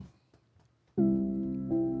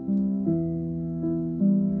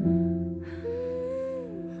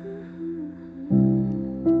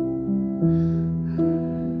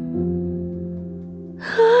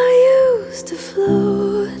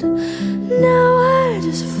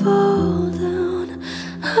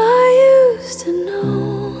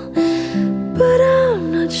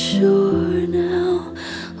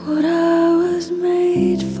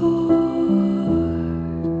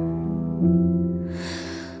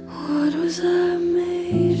was I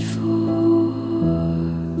made for?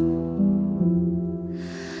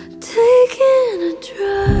 Taking a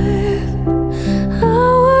drive, I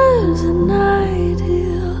was an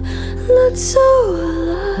ideal, looked so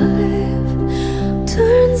alive.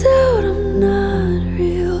 Turns out I'm not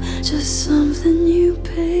real, just something you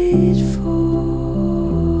paid for.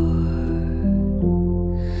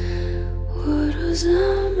 What was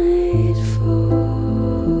I made for?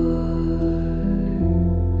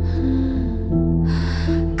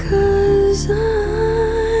 'Cause I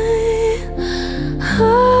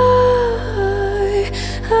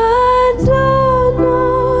don't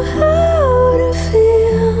know how to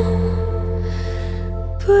feel,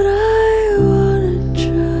 but I wanna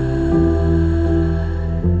try.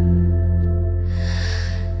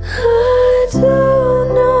 I don't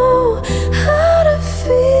know how to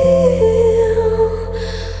feel,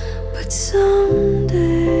 but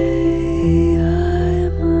someday I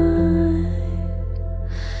might.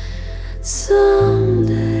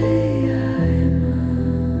 Someday I might.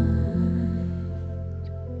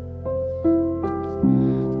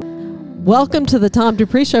 Welcome to the Tom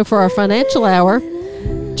Dupree Show for our financial hour.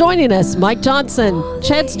 Joining us, Mike Johnson,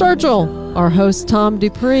 Chad Sturgill, our host Tom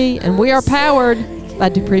Dupree, and we are powered by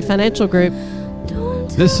Dupree Financial Group.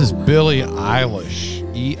 This is Billie Eilish,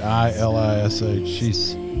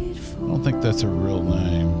 Eilish. I don't think that's her real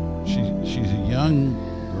name. She's a young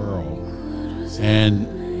girl, and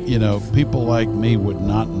you know, people like me would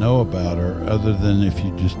not know about her other than if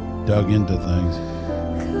you just dug into things.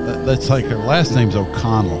 That's like her last name's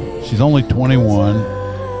O'Connell. She's only 21.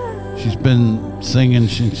 She's been singing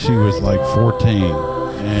since she was like 14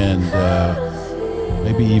 and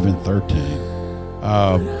maybe even 13.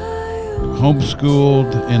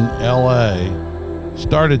 Homeschooled in L.A.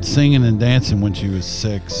 Started singing and dancing when she was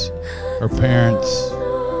 6. Her parents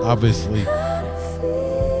obviously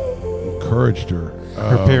encouraged her.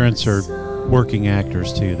 Her parents are working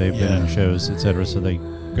actors too. They've been in shows, etc. So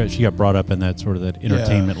she got brought up in that sort of that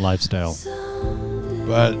entertainment lifestyle.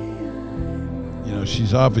 But you know,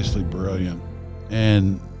 she's obviously brilliant,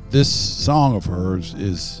 and this song of hers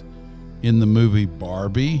is in the movie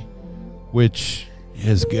Barbie, which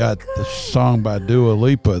has got the song by Dua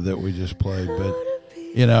Lipa that we just played. But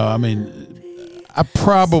you know, I mean, I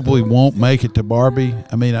probably won't make it to Barbie.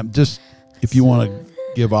 I mean, I'm just, if you want to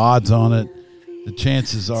give odds on it, the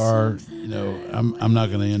chances are, you know, I'm not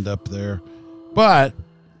going to end up there. But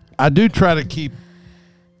I do try to keep,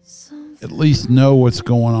 at least know what's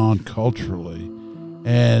going on culturally.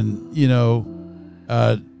 And, you know,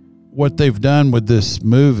 what they've done with this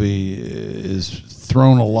movie is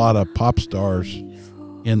thrown a lot of pop stars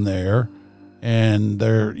in there. And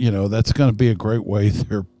they're, you know, that's going to be a great way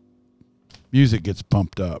their music gets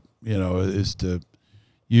pumped up, you know, is to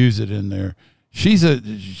use it in there. She's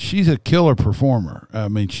a killer performer. I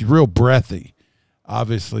mean, she's real breathy,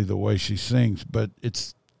 obviously, the way she sings. But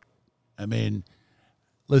it's, I mean,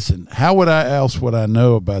 listen, how would I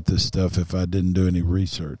know about this stuff if I didn't do any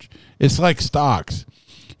research? It's like stocks.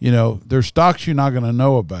 You know, there's stocks you're not going to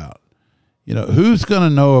know about. You know, who's going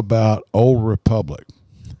to know about Old Republic?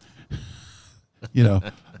 You know,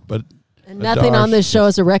 but... And nothing on this show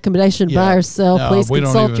is a recommendation to buy or sell. No, please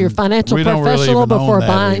consult your financial professional before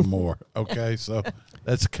buying. Anymore, okay, so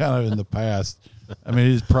that's kind of in the past. I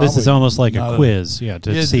mean, it's probably this is almost like a quiz,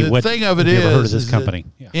 to see what. The thing of it have you is, ever heard of this company?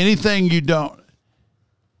 Anything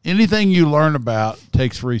you learn about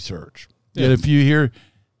takes research. Yeah. And if you hear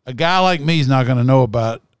a guy like me is not going to know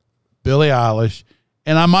about Billie Eilish,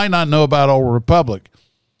 and I might not know about Old Republic.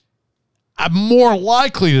 I'm more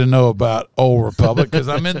likely to know about Old Republic because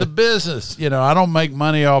I'm in the business. You know, I don't make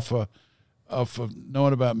money off of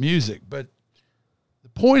knowing about music. But the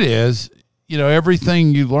point is, you know,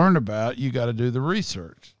 everything you learn about, you got to do the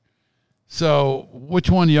research. So which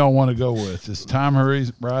one do y'all want to go with? This time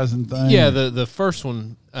horizon thing? Yeah, the first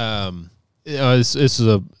one, you know, this is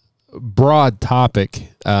a broad topic.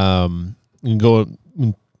 You can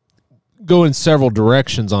go in several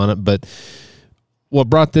directions on it, but what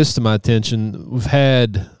brought this to my attention, we've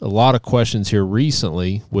had a lot of questions here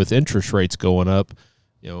recently with interest rates going up.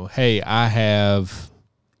 You know, hey, I have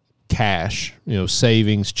cash, you know,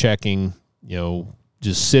 savings, checking, you know,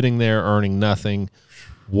 just sitting there earning nothing.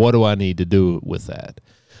 What do I need to do with that?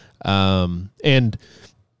 And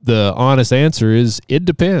the honest answer is it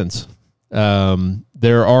depends.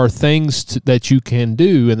 There are things that you can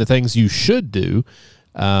do and the things you should do.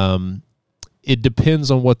 It depends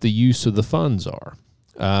on what the use of the funds are.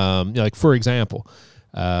 Like, for example,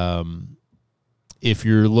 if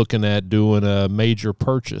you're looking at doing a major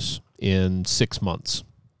purchase in 6 months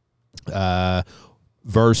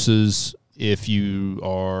versus if you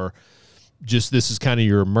are just this is kind of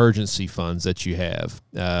your emergency funds that you have,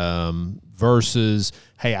 versus,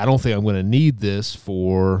 hey, I don't think I'm going to need this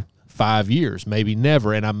for 5 years, maybe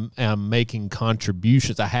never, and I'm making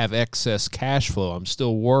contributions. I have excess cash flow. I'm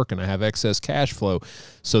still working. I have excess cash flow,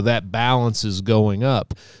 so that balance is going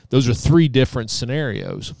up. Those are 3 different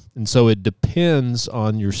scenarios, and so it depends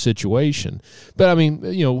on your situation. But I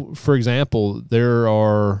mean, for example, there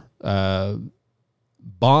are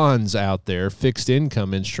bonds out there, fixed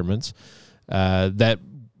income instruments that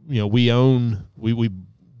we own. We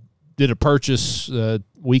did a purchase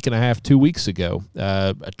week and a half, 2 weeks ago,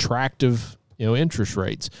 attractive, interest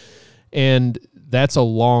rates. And that's a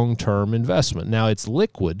long-term investment. Now it's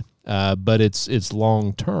liquid, but it's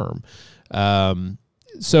long-term.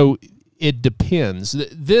 So it depends.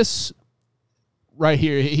 This right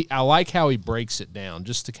here, I like how he breaks it down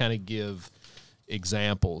just to kind of give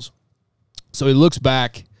examples. So he looks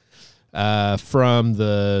back from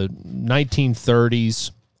the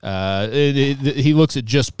 1930s. He looks at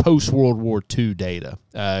just post-World War II data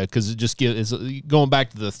because it just gives, going back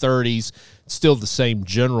to the 30s, it's still the same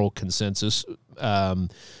general consensus.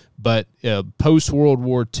 But post-World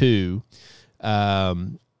War II,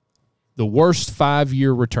 the worst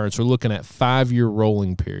 5-year return, so we're looking at 5-year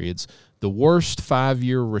rolling periods, the worst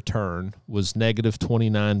 5-year return was negative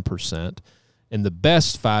 29%, and the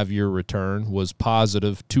best 5-year return was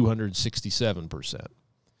positive 267%.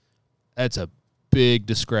 That's a big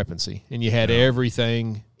discrepancy, and you had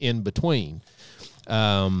everything in between.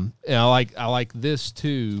 And I like this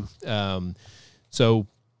too. So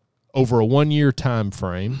over a 1-year time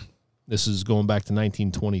frame, this is going back to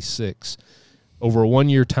 1926. Over a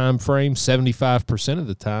 1-year time frame, 75% of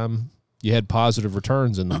the time you had positive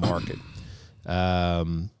returns in the market.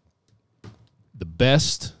 The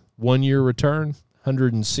best 1-year return,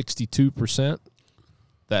 162%.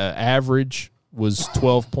 The average was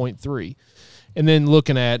 12.3. And then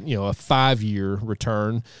looking at, a 5-year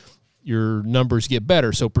return, your numbers get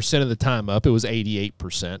better. So percent of the time up, it was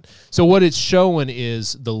 88%. So what it's showing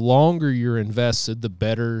is the longer you're invested, the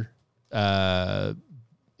better,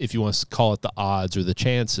 if you want to call it the odds or the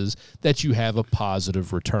chances that you have a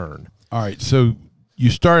positive return. All right. So you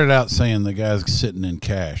started out saying the guy's sitting in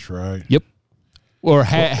cash, right? Yep. Or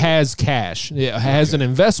has cash. It has an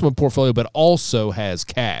investment portfolio, but also has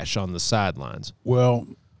cash on the sidelines. Well,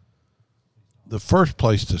 the first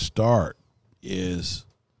place to start is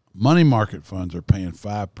money market funds are paying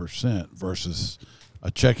 5% versus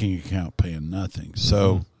a checking account paying nothing.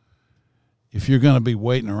 So if you're going to be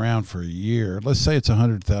waiting around for a year, let's say it's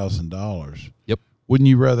 $100,000. Yep. Wouldn't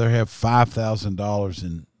you rather have $5,000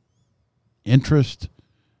 in interest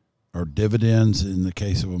or dividends in the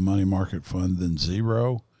case of a money market fund than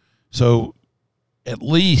zero? So at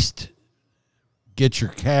least get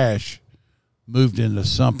your cash moved into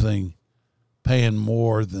something paying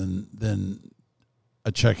more than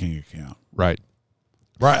a checking account. Right.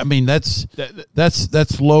 Right. I mean, that's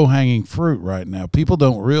low hanging fruit right now. People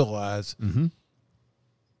don't realize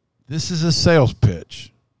this is a sales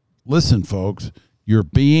pitch. Listen, folks, you're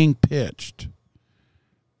being pitched.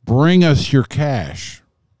 Bring us your cash.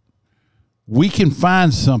 We can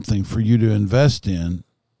find something for you to invest in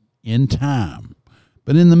time.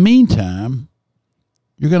 But in the meantime,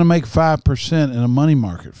 you're going to make 5% in a money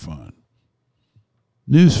market fund.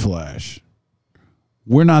 Newsflash.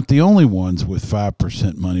 We're not the only ones with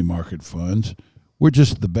 5% money market funds. We're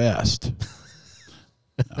just the best.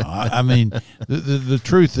 I mean, the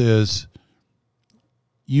truth is,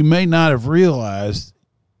 you may not have realized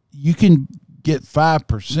you can get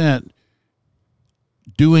 5%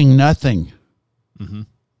 doing nothing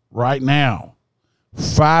right now.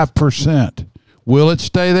 5%. Will it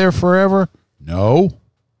stay there forever? No.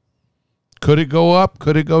 Could it go up?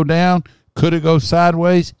 Could it go down? Could it go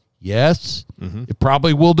sideways? Yes. It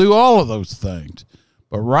probably will do all of those things.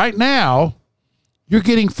 But right now, you're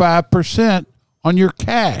getting 5% on your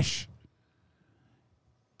cash.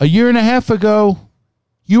 A year and a half ago,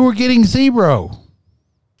 you were getting 0.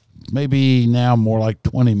 Maybe now more like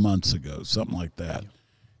 20 months ago, something like that.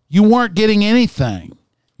 You weren't getting anything.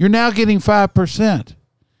 You're now getting 5%.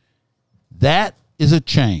 That is a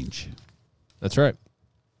change. That's right.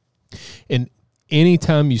 And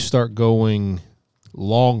anytime you start going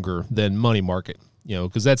longer than money market,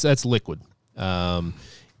 because that's liquid.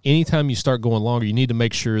 Anytime you start going longer, you need to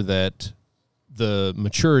make sure that the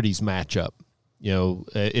maturities match up.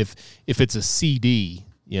 If it's a CD,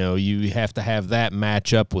 you have to have that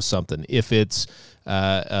match up with something. If it's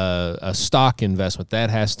a stock investment, that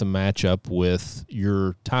has to match up with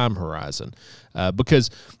your time horizon, because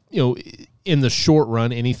in the short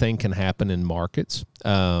run, anything can happen in markets.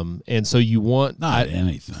 And so you want Not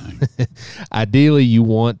anything. ideally you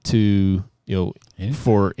want to,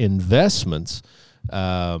 for investments,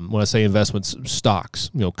 when I say investments,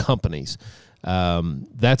 stocks, companies,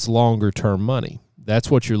 that's longer term money.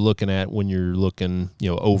 That's what you're looking at when you're looking,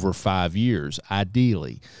 over 5 years,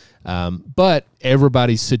 ideally. But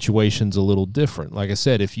everybody's situation's a little different. Like I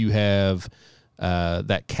said, if you have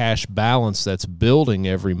that cash balance that's building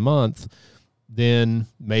every month, then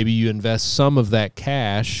maybe you invest some of that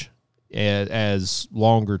cash as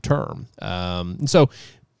longer term. And so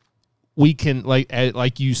we can,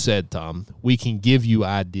 like you said, Tom, we can give you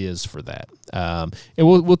ideas for that. And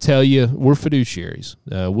we'll tell you, we're fiduciaries.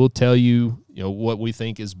 We'll tell you, what we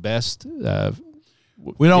think is best.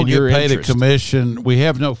 We don't get paid a commission. We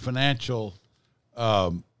have no financial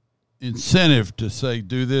incentive to say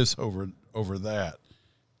do this over that.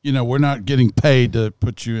 We're not getting paid to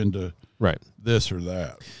put you into this or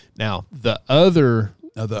that. Now the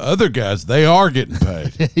other guys, they are getting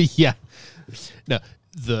paid. Yeah. Now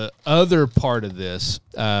the other part of this,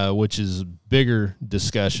 which is a bigger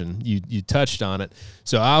discussion, you touched on it.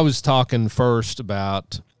 So I was talking first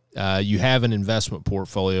about you have an investment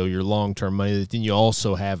portfolio, your long-term money, then you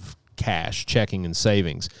also have cash, checking and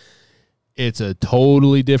savings. It's a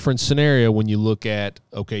totally different scenario when you look at,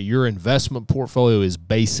 okay, your investment portfolio is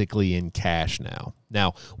basically in cash now.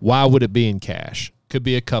 Now, why would it be in cash? Could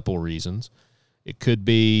be a couple reasons. It could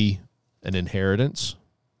be an inheritance.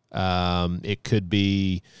 It could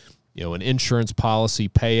be, an insurance policy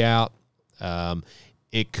payout.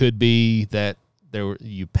 It could be that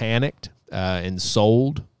you panicked and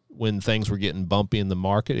sold when things were getting bumpy in the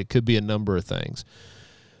market. It could be a number of things.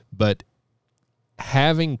 But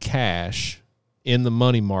having cash in the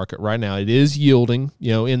money market right now, it is yielding,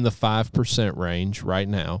 in the 5% range right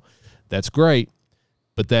now. That's great,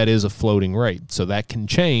 but that is a floating rate. So that can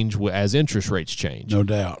change as interest rates change. No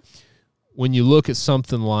doubt. When you look at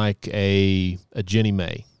something like a Ginnie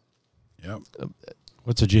Mae. Yep.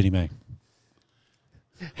 What's a Ginnie Mae?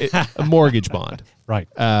 A mortgage bond. Right.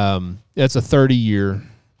 That's a 30-year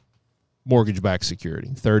mortgage-backed security,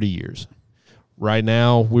 30 years. Right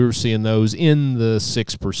now, we're seeing those in the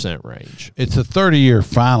 6% range. It's a 30-year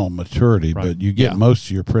final maturity, Right. but you get most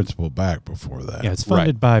of your principal back before that. Yeah, it's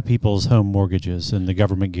funded by people's home mortgages, and the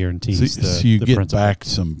government guarantees So you the get principal. back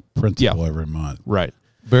some principal every month. Right.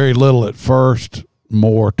 Very little at first,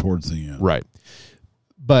 more towards the end. Right.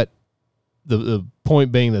 But the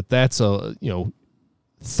point being that that's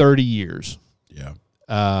 30 years. Yeah.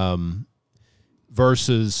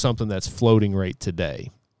 Versus something that's floating rate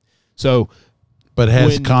today. So, but it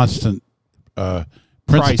has when- constant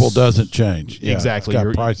principal doesn't change. Yeah, exactly. it's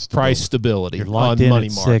got Your price stability You're on locked in money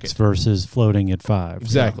at market. 6 versus floating at 5.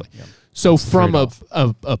 Exactly. Yeah. So That's the from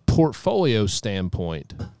trade-off. a portfolio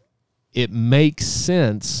standpoint, it makes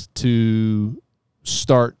sense to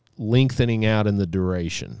start lengthening out in the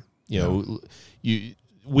duration. We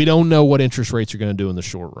don't know what interest rates are going to do in the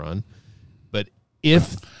short run, but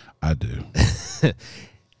if I do.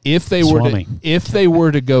 if they Swami.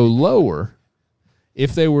 were to go lower,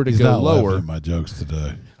 He's not laughing lower, at my jokes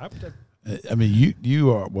today. I mean,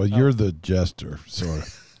 you are. Well, you're the jester, sort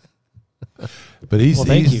of. But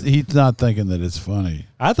thank you. he's not thinking that it's funny.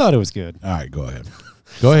 I thought it was good. All right, go ahead.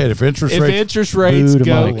 Go ahead. If interest if rates, interest rates Boo to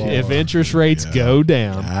go, Mike. if interest rates Yeah. go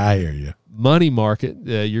down, I hear you. money market,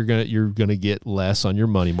 you're gonna get less on your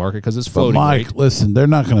money market because it's But floating Mike, rate. listen, they're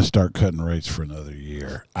not going to start cutting rates for another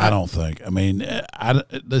year. I don't think. I mean,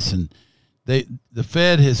 listen, the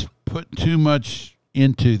Fed has put too much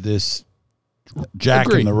into this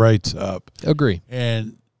jacking Agree. the rates up, Agree.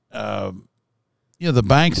 and the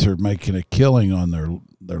banks are making a killing on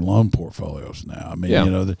their loan portfolios now. I mean,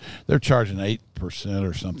 Yeah. they're charging 8%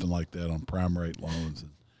 or something like that on prime rate loans. I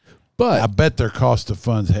But bet their cost of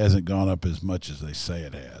funds hasn't gone up as much as they say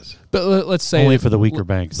it has. let's say Only that- for the weaker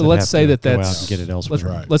banks. So that let's have say to that go that's out and get it elsewhere.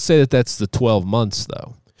 Right. Let's say that that's the 12 months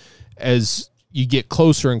though. As you get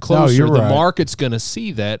closer and closer, you're the right. market's going to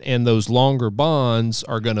see that, and those longer bonds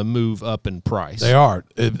are going to move up in price. They are,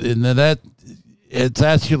 and that it's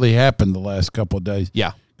actually happened the last couple of days.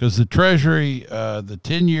 Yeah. Because the Treasury, the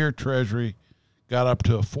 10-year Treasury, got up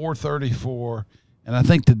to a 4.34, and I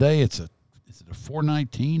think today is it a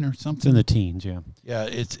 4.19 or It's something? in the teens, yeah. Yeah,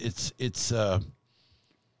 it's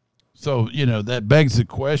so that begs the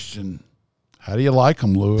question: how do you like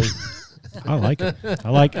them, Louis? I like it. I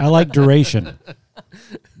like duration.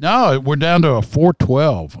 No, we're down to a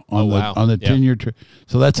 4.12 on wow. the Yeah. 10-year.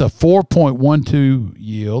 So that's a 4.12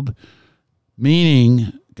 yield,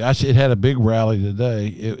 meaning, gosh, it had a big rally today.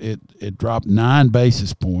 It dropped 9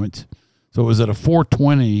 basis points. So it was at a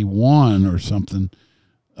 421 or something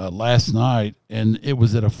last night, and it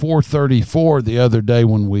was at a 434 the other day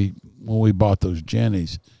when we bought those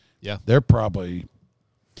Jennies. Yeah. They're probably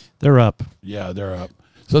They're up. Yeah, they're up.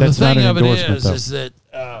 So That's the thing not an of it endorsement, is that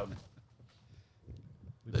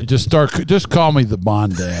just call me the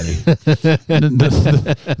Bond Daddy.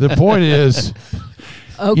 the point is,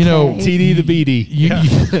 Okay. you know, TD the BD.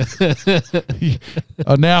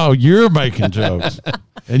 Now you're making jokes,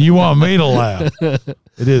 and you want me to laugh.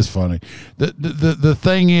 It is funny. The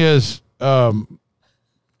thing is, and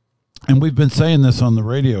we've been saying this on the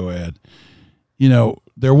radio ad. You know,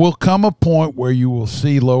 there will come a point where you will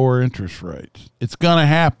see lower interest rates. It's going to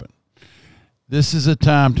happen. This is a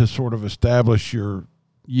time to sort of establish your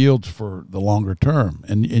yields for the longer term,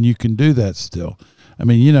 and you can do that still. I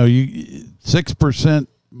mean, you know, 6%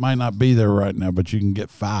 might not be there right now, but you can get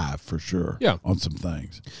 5% for sure. Yeah. On some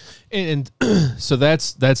things. And so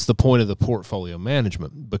that's the point of the portfolio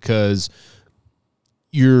management, because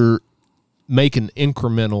you're making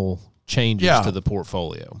incremental changes to the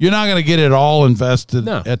portfolio. You're not going to get it all invested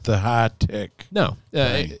No. at the high tech. No,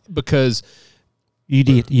 Right. because You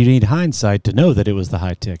need hindsight to know that it was the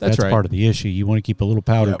high tech. That's right. part of the issue. You want to keep a little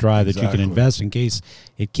powder Yep, dry that you exactly. can invest in case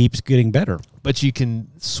it keeps getting better. but you can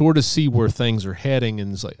sort of see where things are heading,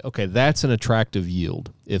 and it's like, okay, that's an attractive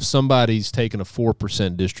yield. If somebody's taking a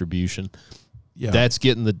 4% distribution, Yeah. that's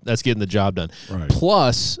getting the job done. Right.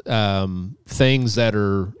 Plus, things that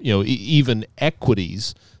are, you know, even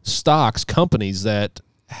equities, stocks, companies that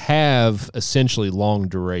have essentially long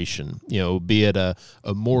duration, you know, be it a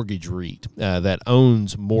mortgage REIT that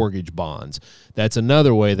owns mortgage bonds. That's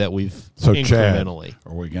another way that we've So, Chad, incrementally.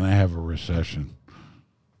 are we going to have a recession?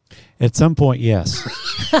 At some point, yes.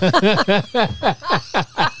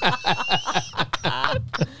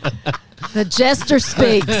 The jester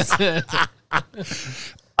speaks.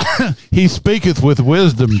 He speaketh with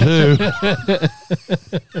wisdom, too.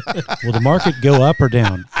 Will the market go up or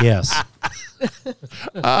down? Yes.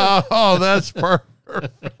 Oh, that's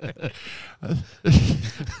perfect.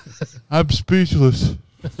 I'm speechless.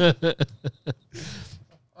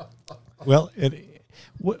 Well,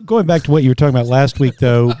 going back to what you were talking about last week,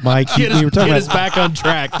 though, Mike, you were talking Get us about back on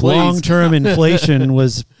track, please. long-term inflation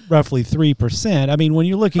was roughly 3%. I mean, when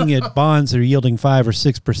you're looking at bonds that are yielding 5 or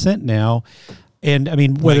 6% now, and I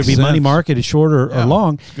mean, whether Makes it be money sense. market is short or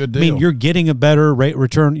long, it's a good I mean, deal. you're getting a better rate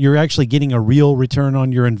return. You're actually getting a real return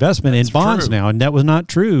on your investment in bonds true. now, and that was not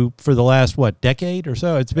true for the last decade or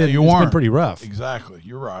so. It's been you it's been weren't. pretty rough. Exactly.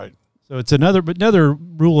 You're right. So it's another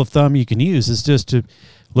rule of thumb you can use is just to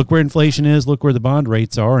look where inflation is, look where the bond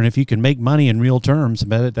rates are, and if you can make money in real terms,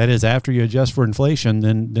 that is after you adjust for inflation,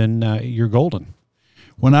 then you're golden.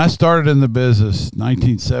 When I started in the business,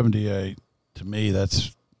 1978, to me,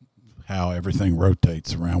 that's how everything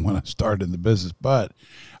rotates around when I started in the business. But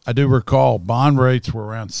I do recall bond rates were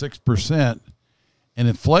around 6%, and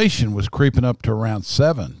inflation was creeping up to around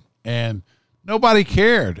 7%, and nobody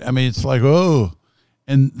cared. I mean, it's like, oh.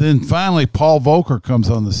 And then finally, Paul Volcker comes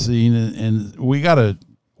on the scene, and we got to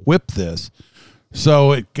whip this.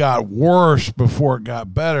 So it got worse before it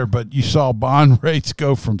got better, but you saw bond rates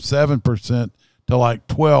go from 7% to like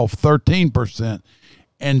 12, 13%.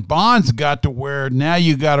 And bonds got to where now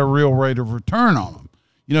you got a real rate of return on them.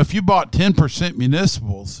 You know, if you bought 10%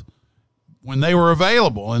 municipals when they were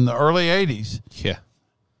available in the early 80s, Yeah.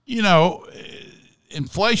 you know,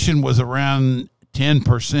 inflation was around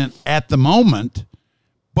 10% at the moment,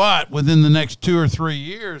 but within the next 2 or 3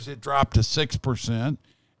 years, it dropped to 6%.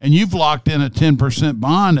 And you've locked in a 10%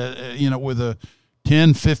 bond, you know, with a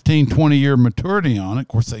 10, 15, 20-year maturity on it. Of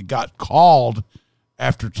course, they got called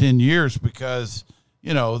after 10 years because,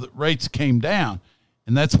 you know, the rates came down.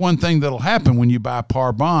 And that's one thing that'll happen when you buy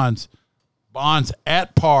par bonds. Bonds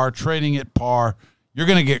at par, trading at par, you're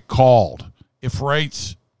going to get called if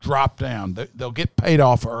rates drop down. They'll get paid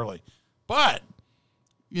off early. But,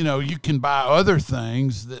 you know, you can buy other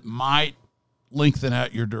things that might lengthen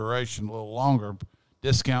out your duration a little longer,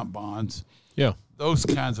 discount bonds, Yeah. those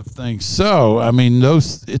kinds of things. So, I mean,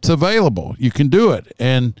 it's available. You can do it.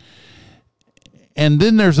 And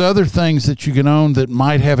then there's other things that you can own that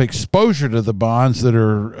might have exposure to the bonds that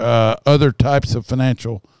are other types of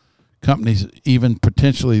financial companies, even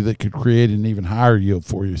potentially that could create an even higher yield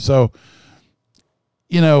for you. So,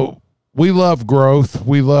 you know, we love growth.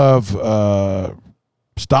 We love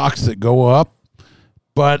stocks that go up.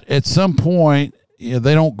 But at some point, you know,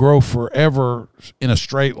 they don't grow forever in a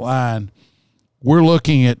straight line. We're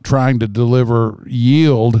looking at trying to deliver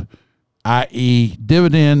yield, i.e.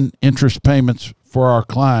 dividend interest payments for our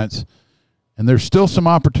clients, and there's still some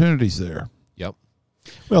opportunities there. Yep.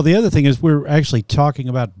 Well, the other thing is we're actually talking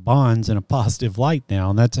about bonds in a positive light now,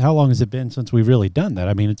 and that's how long has it been since we've really done that?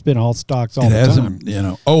 I mean, it's been all stocks all It the hasn't,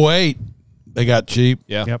 time. 08, they got cheap,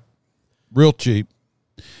 Yeah. Yep. real cheap.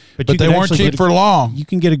 But you they can weren't actually cheap get for long. You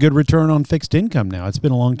can get a good return on fixed income now. It's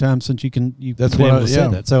been a long time since you've That's been what able to say yeah.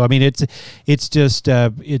 that. So I mean, it's just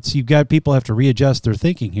you've got people have to readjust their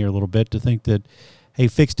thinking here a little bit to think that, hey,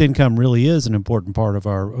 fixed income really is an important part of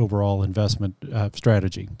our overall investment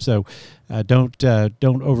strategy. So don't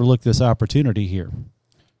overlook this opportunity here.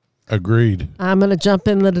 Agreed. I'm going to jump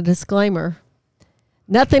in with a disclaimer.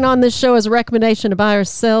 Nothing on this show is a recommendation to buy or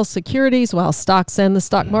sell securities. While stocks and the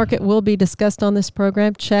stock market will be discussed on this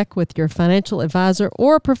program, check with your financial advisor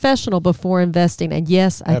or professional before investing. And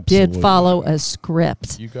yes, I did Absolutely. follow a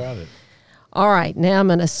script. You got it. All right, now I'm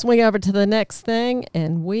going to swing over to the next thing,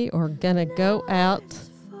 and we are going to go out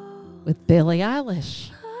with Billie Eilish.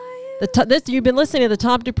 You've been listening to the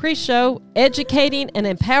Tom Dupree Show, educating and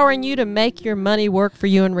empowering you to make your money work for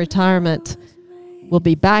you in retirement. We'll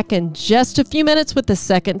be back in just a few minutes with the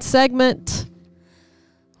second segment.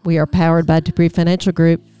 We are powered by Dupree Financial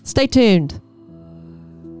Group. Stay tuned.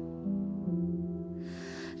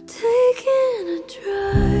 Taking a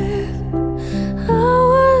drive, I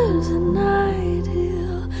was an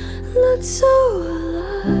ideal, looked so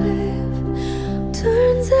alive.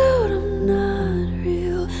 Turns out I'm not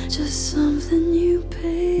real, just something you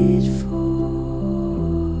paid for.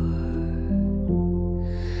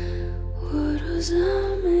 What was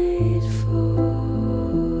I made for?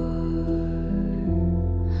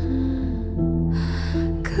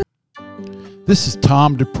 This is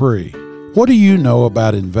Tom Dupree. What do you know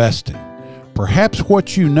about investing? Perhaps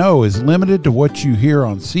what you know is limited to what you hear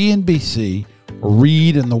on CNBC or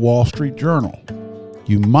read in the Wall Street Journal.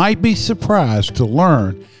 You might be surprised to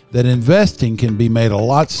learn that investing can be made a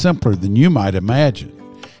lot simpler than you might imagine.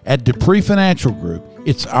 At Dupree Financial Group,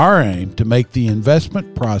 it's our aim to make the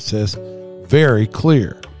investment process very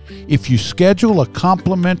clear. If you schedule a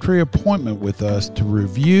complimentary appointment with us to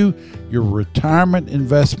review your retirement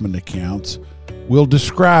investment accounts, we'll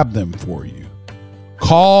describe them for you.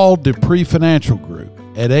 Call Dupree Financial Group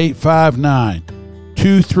at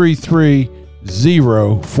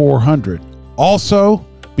 859-233-0400. Also,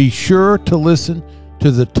 be sure to listen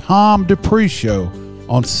to the Tom Dupree Show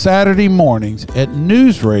on Saturday mornings at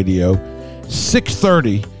News Radio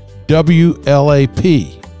 630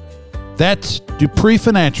 WLAP. That's Dupree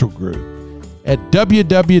Financial Group at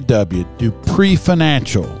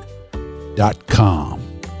www.dupreefinancial.com.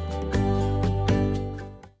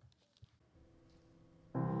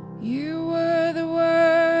 You were the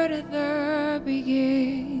Word at the beginning,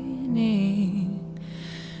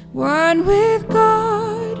 one with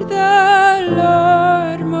God the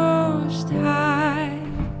Lord Most High.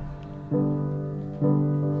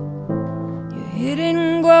 Your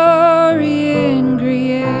hidden glory in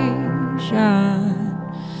creation,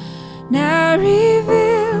 now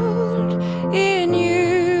revealed in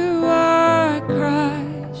you are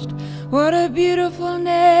Christ. What a beautiful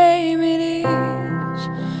name it is.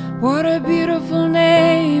 What a beautiful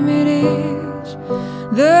name it is,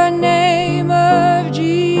 the name of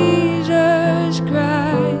Jesus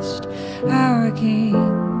Christ, our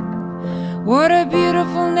King. What a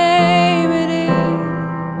beautiful name it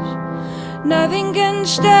is, nothing can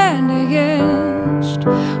stand against.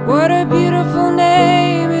 What a beautiful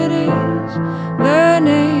name it is, the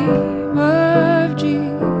name of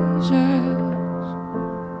Jesus.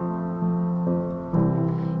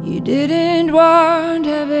 You didn't want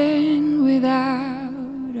heaven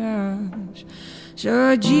without us,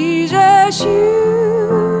 so Jesus,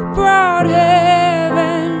 you brought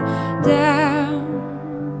heaven down.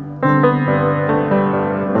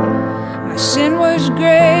 Our sin was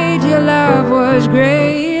great, your love was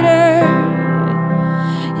greater,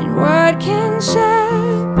 and what can separate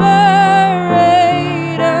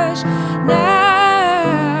us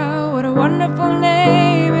now? What a wonderful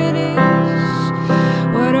name it is.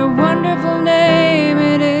 What a wonderful name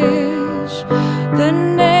it is, the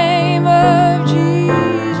name of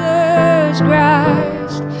Jesus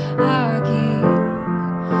Christ, our King.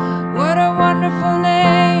 What a wonderful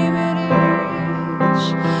name it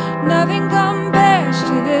is, nothing compares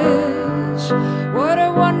to this. What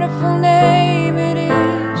a wonderful name it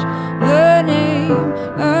is, the name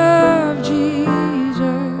of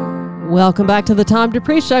Jesus. Welcome back to the Tom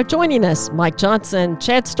Dupree Show. Joining us, Mike Johnson,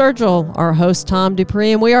 Chad Sturgill, our host, Tom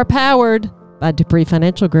Dupree, and we are powered by Dupree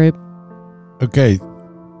Financial Group. Okay,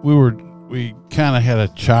 we kind of had a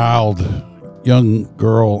young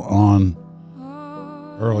girl on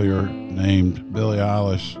earlier named Billie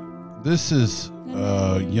Eilish. This is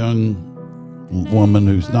a young woman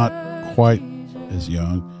who's not quite as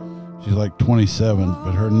young. She's like 27,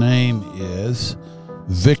 but her name is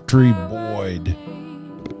Victory Boyd.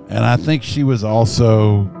 And I think she was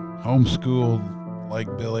also homeschooled like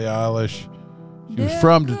Billie Eilish. She was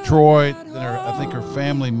from Detroit. Then I think her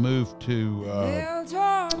family moved to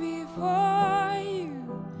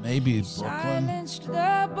maybe Brooklyn. She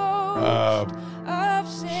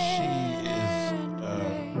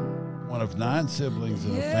is one of 9 siblings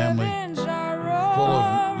in a family full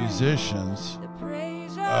of musicians.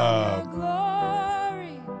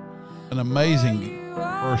 An amazing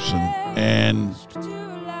person, and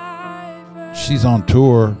she's on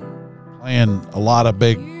tour playing a lot of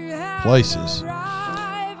big places.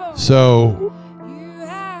 So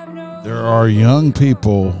there are young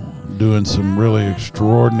people doing some really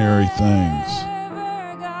extraordinary things.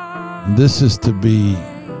 And this is to be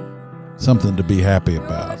something to be happy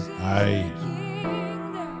about. I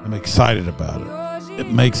am excited about it.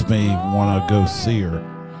 It makes me want to go see her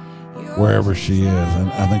wherever she is.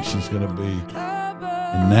 And I think she's going to be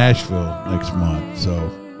in Nashville next month.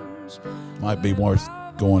 So might be worth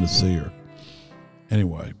going to see her.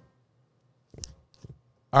 Anyway.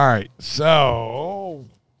 All right. So,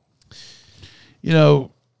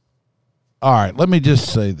 all right, let me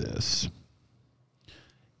just say this.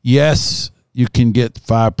 Yes, you can get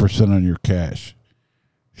 5% on your cash.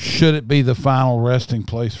 Should it be the final resting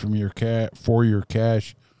place from for your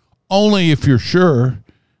cash? Only if you're sure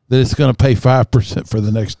that it's going to pay 5% for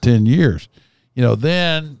the next 10 years.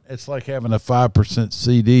 Then it's like having a 5%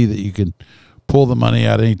 CD that you can pull the money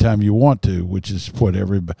out anytime you want to, which is what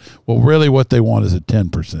really what they want is a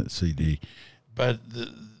 10% CD. But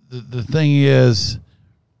the thing is,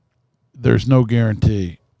 there's no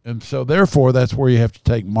guarantee. And so therefore, that's where you have to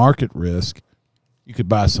take market risk. You could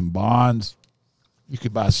buy some bonds. You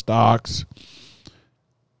could buy stocks.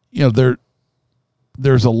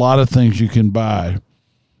 There's a lot of things you can buy.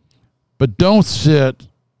 But don't sit,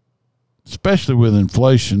 especially with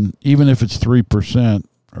inflation, even if it's 3%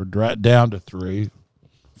 or down to 3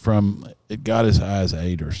 from it got as high as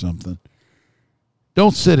 8 or something.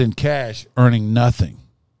 Don't sit in cash earning nothing.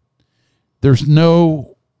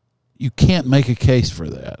 You can't make a case for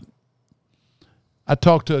that. I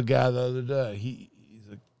talked to a guy the other day. He's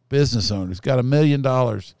a business owner. He's got $1 million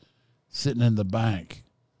sitting in the bank.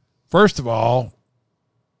 First of all,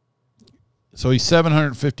 so he's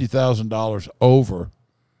 $750,000 over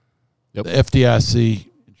the FDIC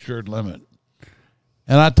insured limit.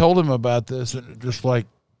 And I told him about this, and it just like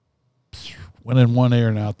went in one ear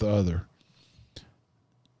and out the other.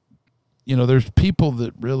 There's people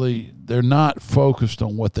that really, they're not focused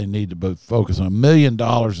on what they need to focus on. $1 million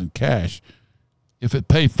in cash. If it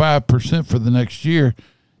paid 5% for the next year,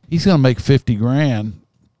 he's going to make $50,000.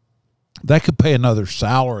 That could pay another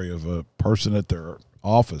salary of a person at their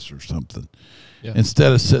office or something. Yeah.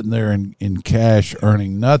 Instead of sitting there in cash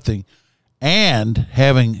earning nothing and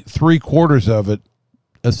having 3/4 of it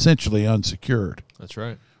essentially unsecured. That's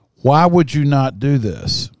right. Why would you not do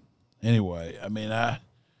this? Anyway,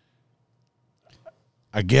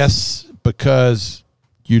 I guess because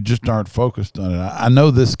you just aren't focused on it. I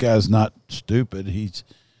know this guy's not stupid. He's,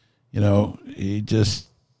 he just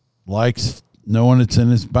likes knowing it's in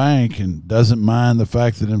his bank and doesn't mind the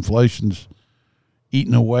fact that inflation's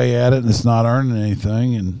eating away at it and it's not earning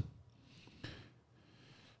anything. And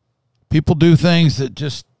people do things that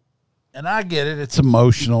just, and I get it, it's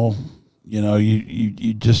emotional.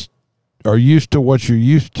 You just are used to what you're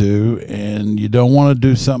used to, and you don't want to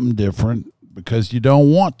do something different because you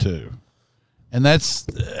don't want to. And that's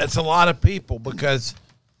a lot of people but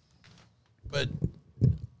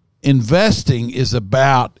investing is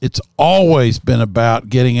it's always been about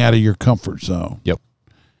getting out of your comfort zone. Yep.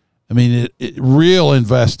 Real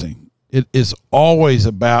investing, it is always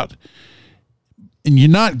about, and you're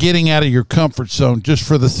not getting out of your comfort zone just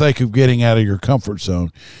for the sake of getting out of your comfort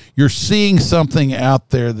zone. You're seeing something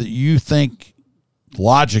out there that you think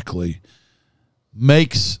logically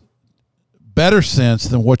makes better sense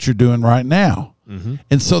than what you're doing right now. Mm-hmm.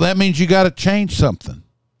 And so that means you got to change something.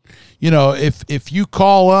 If you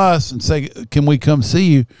call us and say, can we come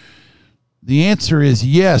see you? The answer is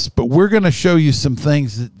yes, but we're going to show you some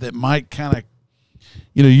things that might kind of,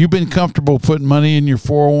 you've been comfortable putting money in your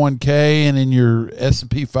 401k and in your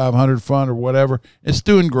S&P 500 fund or whatever. It's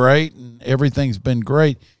doing great and everything's been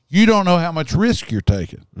great. You don't know how much risk you're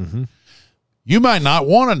taking. Mm-hmm. You might not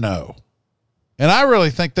want to know. And I really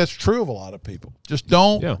think that's true of a lot of people. Just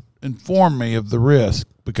don't inform me of the risk,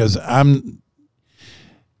 because I'm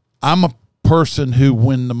a person who,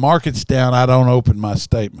 when the market's down, I don't open my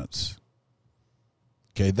statements.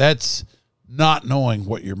 Okay, that's not knowing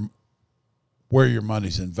where your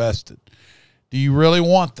money's invested. Do you really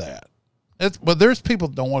want that? But there's people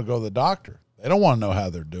that don't want to go to the doctor. They don't want to know how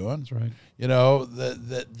they're doing. That's right. You know,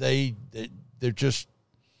 they're just,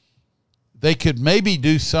 they could maybe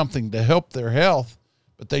do something to help their health,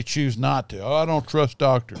 but they choose not to. Oh, I don't trust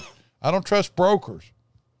doctors. I don't trust brokers.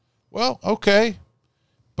 Well, okay.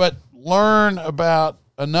 But learn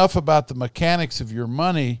enough about the mechanics of your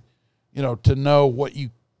money, you know, to know what you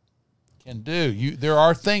can do. There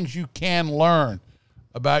are things you can learn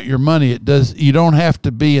about your money. You don't have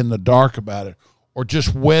to be in the dark about it or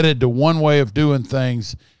just wedded to one way of doing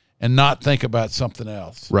things and not think about something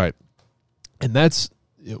else. Right. And that's,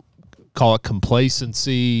 call it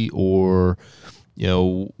complacency, or,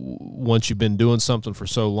 once you've been doing something for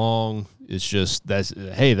so long, it's just,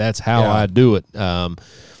 that's how I do it.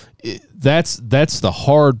 That's the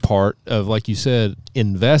hard part of, like you said,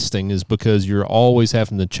 investing, is because you're always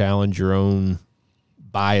having to challenge your own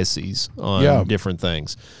biases on different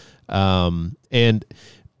things. And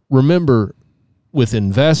remember, with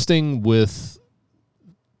investing, with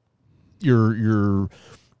your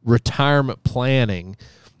retirement planning,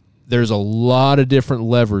 there's a lot of different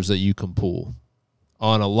levers that you can pull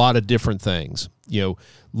on a lot of different things.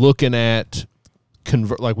 Looking at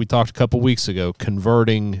like we talked a couple weeks ago,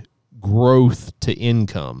 converting growth to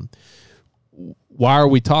income. Why are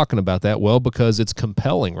we talking about that? Well, because it's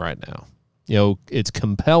compelling right now. It's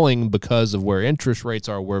compelling because of where interest rates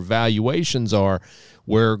are, where valuations are,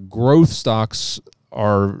 where growth stocks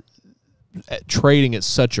are trading at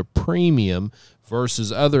such a premium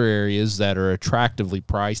versus other areas that are attractively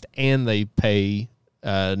priced and they pay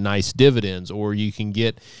nice dividends, or you can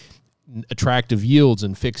get attractive yields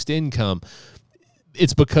and fixed income.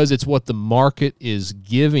 It's because it's what the market is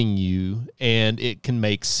giving you, and it can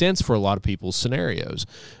make sense for a lot of people's scenarios.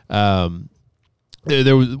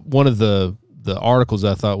 There was one of the articles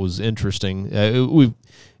I thought was interesting.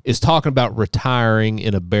 Is talking about retiring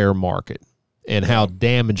in a bear market and how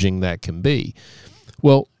damaging that can be.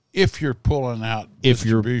 Well, if you're pulling out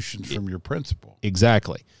distributions from your principal.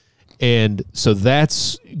 Exactly. And so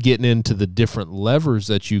that's getting into the different levers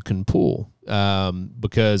that you can pull.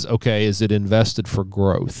 Because, okay, is it invested for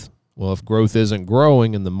growth? Well, if growth isn't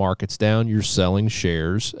growing and the market's down, you're selling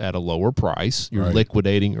shares at a lower price. You're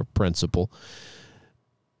liquidating your principal.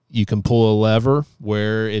 You can pull a lever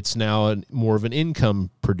where it's now more of an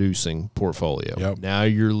income-producing portfolio. Yep. Now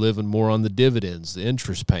you're living more on the dividends, the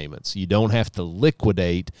interest payments. You don't have to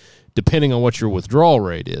liquidate, depending on what your withdrawal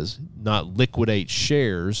rate is, not liquidate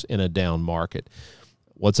shares in a down market.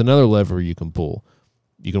 What's another lever you can pull?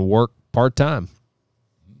 You can work part-time.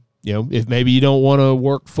 If maybe you don't want to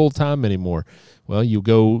work full-time anymore, well, you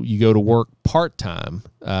go to work part-time,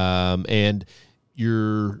 and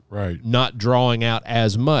you're not drawing out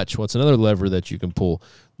as much. What's another lever that you can pull?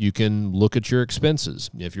 You can look at your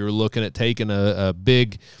expenses. If you're looking at taking a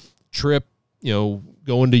big trip,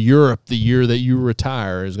 going to Europe the year that you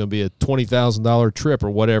retire is going to be a $20,000 trip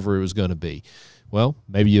or whatever it was going to be. Well,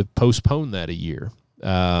 maybe you postpone that a year.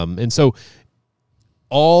 And so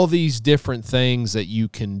all these different things that you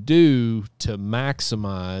can do to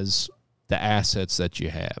maximize the assets that you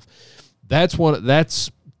have. That's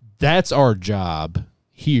our job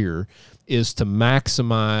here, is to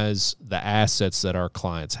maximize the assets that our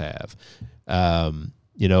clients have.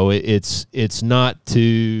 It's not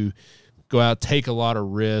to go out, take a lot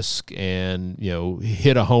of risk and,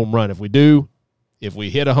 hit a home run. If we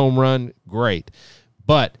hit a home run, great.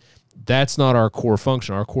 But that's not our core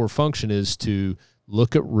function. Our core function is to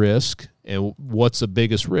look at risk, and what's the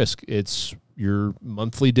biggest risk? It's your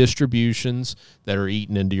monthly distributions that are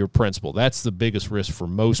eaten into your principal. That's the biggest risk for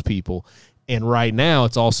most people. And right now,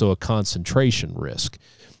 it's also a concentration risk.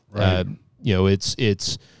 Right.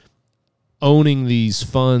 It's owning these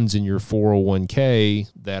funds in your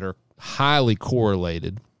 401k that are highly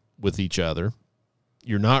correlated with each other.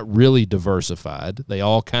 You're not really diversified. They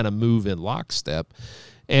all kind of move in lockstep,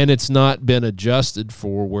 and it's not been adjusted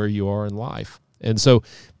for where you are in life. And so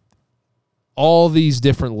all these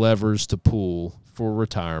different levers to pull for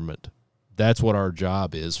retirement, that's what our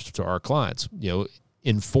job is to our clients.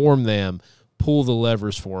 Inform them, pull the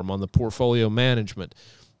levers for them. On the portfolio management,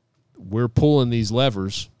 we're pulling these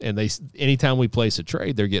levers, and anytime we place a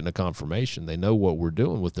trade, they're getting a confirmation. They know what we're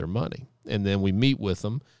doing with their money. And then we meet with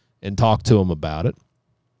them and talk to them about it.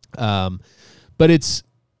 But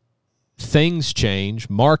things change,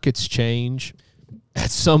 markets change. At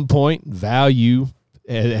some point, value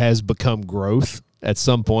has become growth. At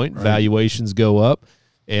some point, valuations go up,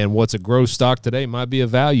 and what's a growth stock today might be a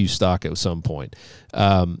value stock at some point.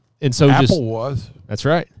 And so Apple was. That's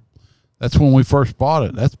right. That's when we first bought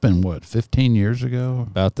it. That's been, 15 years ago?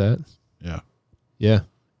 About that. Yeah. Yeah.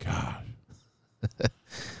 God. I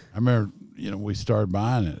remember, we started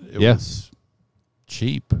buying it. It Yeah. was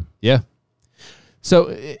cheap. Yeah. So,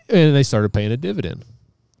 and they started paying a dividend.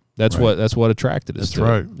 That's Right. that's what attracted us That's to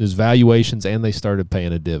right. it. Is valuations, and they started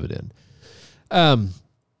paying a dividend.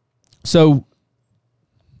 So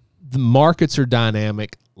the markets are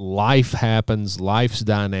dynamic. Life happens. Life's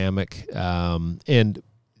dynamic. And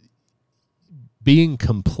being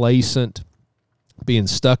complacent, being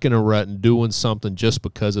stuck in a rut and doing something just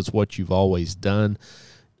because it's what you've always done,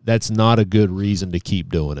 that's not a good reason to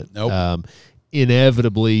keep doing it. Nope.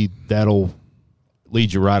 Inevitably, that'll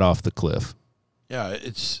lead you right off the cliff. Yeah,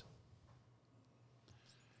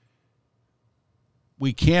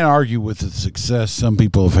 we can't argue with the success some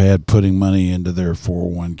people have had putting money into their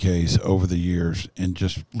 401ks over the years and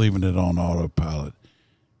just leaving it on autopilot.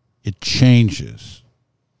 It changes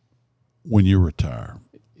when you retire.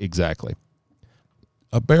 Exactly.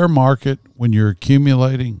 A bear market, when you're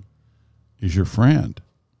accumulating, is your friend.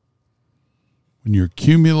 When you're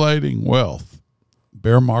accumulating wealth,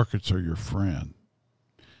 bear markets are your friend.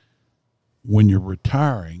 When you're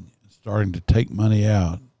retiring, starting to take money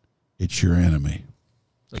out, it's your enemy.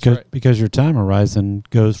 That's Because your time horizon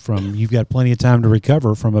goes from you've got plenty of time to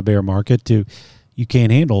recover from a bear market to you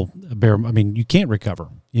can't handle a bear. I mean, you can't recover.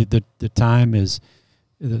 The time is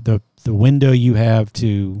the window you have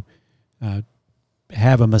to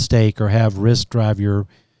have a mistake or have risk drive your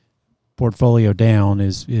portfolio down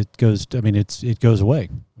it goes away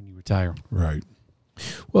when you retire. Right.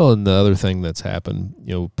 Well, and the other thing that's happened,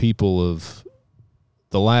 people of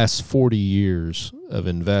the last 40 years of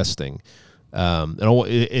investing, and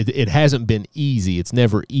it hasn't been easy. It's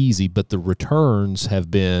never easy, but the returns have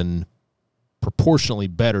been proportionally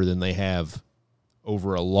better than they have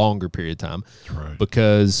over a longer period of time. That's right.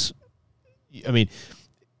 Because,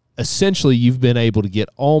 essentially you've been able to get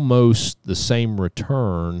almost the same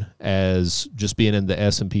return as just being in the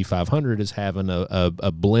S&P 500 as having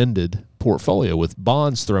a blended portfolio with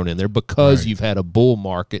bonds thrown in there because Right. you've had a bull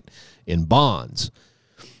market in bonds.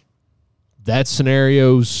 That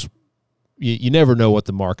scenario's, you never know what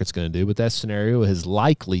the market's going to do, but that scenario has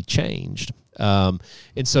likely changed. And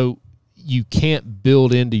so you can't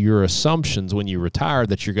build into your assumptions when you retire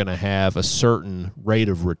that you're going to have a certain rate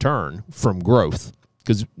of return from growth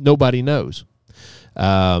because nobody knows.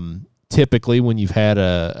 Typically, when you've had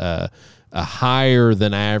a higher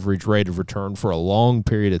than average rate of return for a long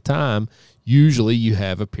period of time, usually you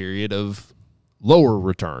have a period of lower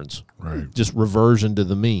returns, Right. just reversion to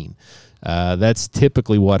the mean. That's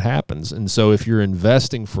typically what happens. And so if you're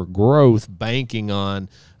investing for growth, banking on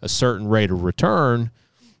a certain rate of return,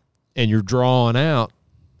 and you're drawing out,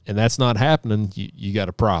 and that's not happening, you got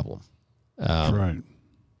a problem. That's right.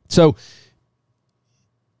 So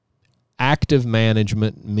active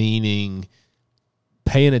management, meaning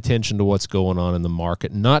paying attention to what's going on in the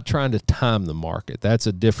market, not trying to time the market. That's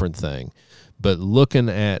a different thing. But looking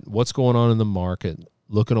at what's going on in the market,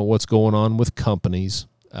 looking at what's going on with companies,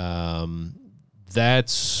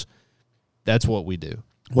 that's what we do.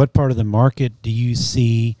 What part of the market do you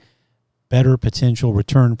see better potential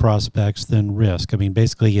return prospects than risk? I mean,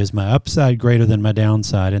 basically, is my upside greater than my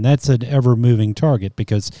downside? And that's an ever-moving target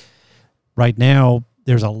because right now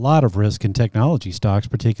there's a lot of risk in technology stocks,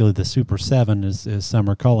 particularly the Super 7, as some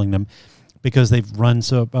are calling them, because they've run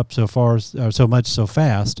so much so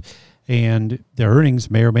fast, and their earnings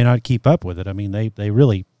may or may not keep up with it. I mean, they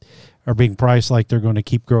really are being priced like they're going to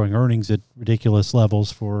keep growing earnings at ridiculous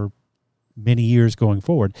levels for many years going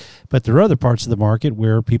forward. But there are other parts of the market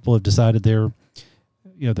where people have decided their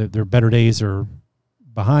better days are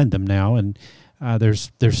behind them now, and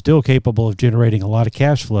they're still capable of generating a lot of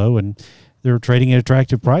cash flow, and they're trading at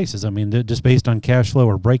attractive prices. I mean, just based on cash flow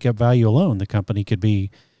or breakup value alone, the company could be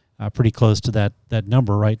pretty close to that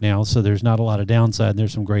number right now. So there's not a lot of downside, and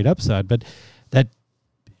there's some great upside. But that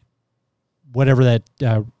whatever that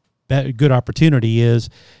good opportunity is,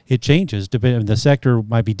 it changes. The sector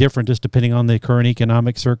might be different just depending on the current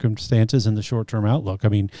economic circumstances and the short-term outlook. I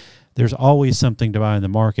mean, there's always something to buy in the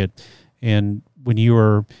market. And when you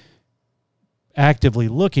are actively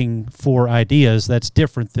looking for ideas, that's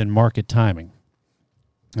different than market timing.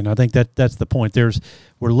 And I think that's the point.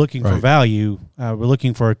 We're looking for Right. value. We're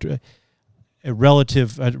looking for a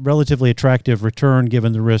relatively attractive return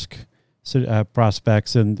given the risk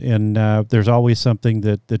prospects, and there's always something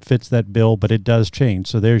that fits that bill, but it does change.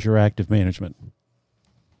 So there's your active management.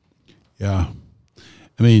 Yeah.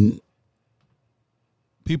 I mean,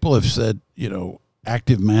 people have said,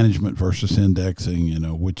 active management versus indexing,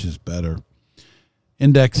 which is better.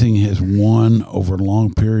 Indexing has won over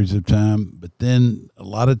long periods of time, but then a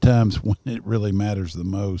lot of times when it really matters the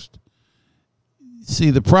most. See,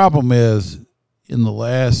 the problem is in the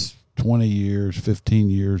last 20 years, 15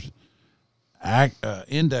 years,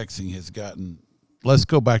 indexing has gotten, let's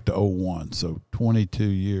go back to 01, so 22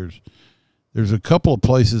 years. There's a couple of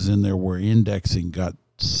places in there where indexing got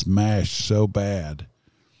smashed so bad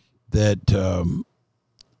that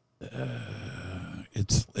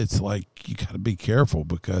it's like you got to be careful,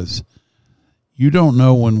 because you don't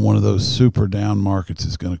know when one of those super down markets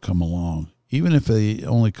is going to come along. Even if they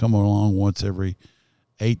only come along once every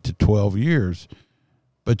 8 to 12 years,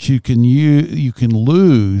 but you can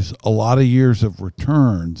lose a lot of years of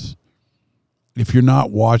returns if you're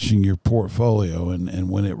not watching your portfolio and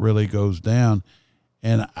when it really goes down.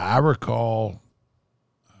 And I recall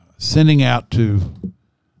sending out to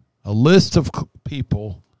a list of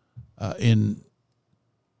people in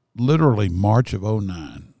literally March of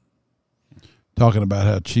 09, talking about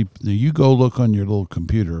how cheap. Now you go look on your little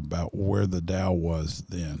computer about where the Dow was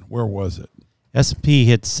then. Where was it? S&P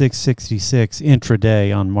hit 666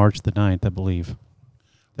 intraday on March the 9th, I believe.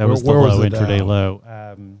 That was the Where was low, the intraday Dow? low.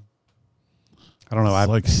 I don't know. It's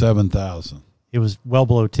like 7,000. It was well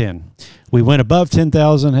below 10. We went above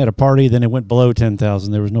 10,000, had a party, then it went below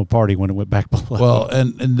 10,000. There was no party when it went back below. Well,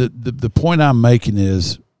 and the point I'm making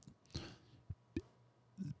is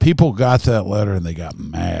people got that letter and they got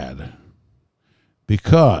mad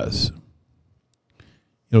because,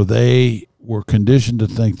 they were conditioned to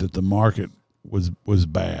think that the market was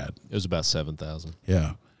bad. It was about 7,000.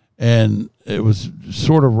 Yeah. And it was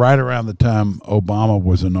sort of right around the time Obama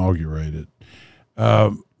was inaugurated.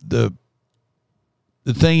 The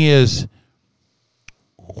thing is,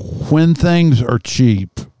 when things are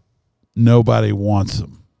cheap, nobody wants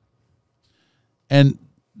them. And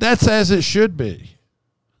that's as it should be.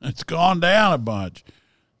 It's gone down a bunch.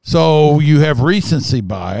 So you have recency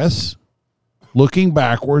bias, looking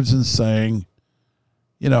backwards and saying,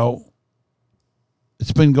 it's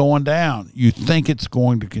been going down. You think it's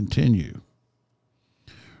going to continue.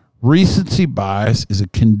 Recency bias is a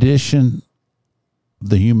condition of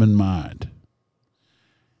the human mind.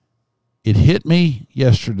 It hit me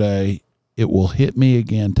yesterday. It will hit me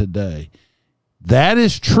again today. That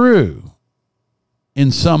is true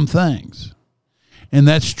in some things. And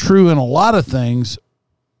that's true in a lot of things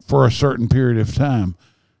for a certain period of time.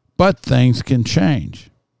 But things can change.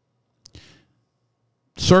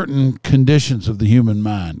 Certain conditions of the human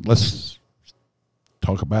mind. Let's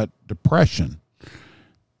talk about depression.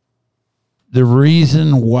 The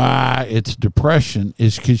reason why it's depression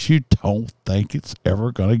is because you don't think it's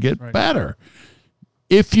ever going to get better.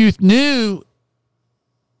 If you knew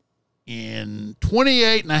in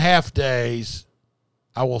 28 and a half days,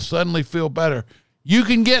 I will suddenly feel better, you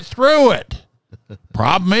can get through it.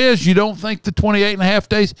 Problem is, you don't think the 28 and a half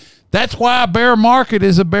days. That's why a bear market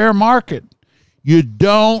is a bear market. You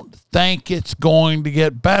don't think it's going to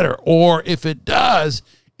get better. Or if it does,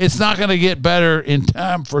 it's not going to get better in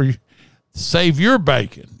time for save your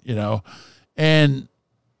bacon, And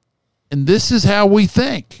this is how we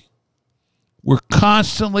think. We're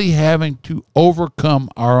constantly having to overcome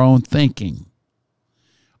our own thinking.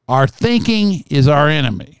 Our thinking is our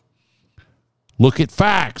enemy. Look at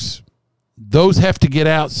facts. Those have to get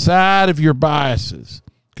outside of your biases,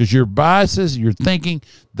 because your biases, your thinking,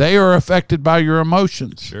 they are affected by your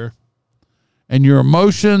emotions. Sure. And your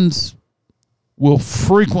emotions will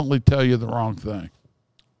frequently tell you the wrong thing.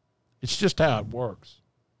 It's just how it works.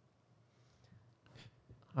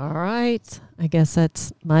 All right. I guess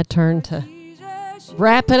that's my turn to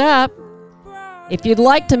wrap it up. If you'd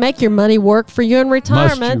like to make your money work for you in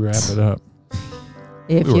retirement. Must you wrap it up?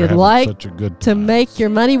 If We were you'd having like such a good to time. make your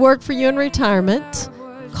money work for you in retirement,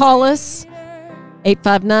 call us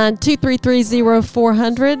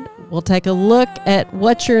 859-233-0400. We'll take a look at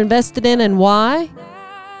what you're invested in and why.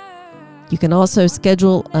 You can also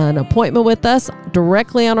schedule an appointment with us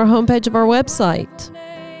directly on our homepage of our website.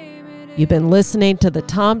 You've been listening to the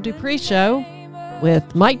Tom Dupree Show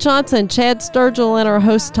with Mike Johnson, Chad Sturgill, and our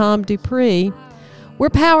host Tom Dupree. We're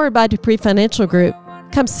powered by Dupree Financial Group.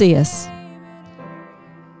 Come see us.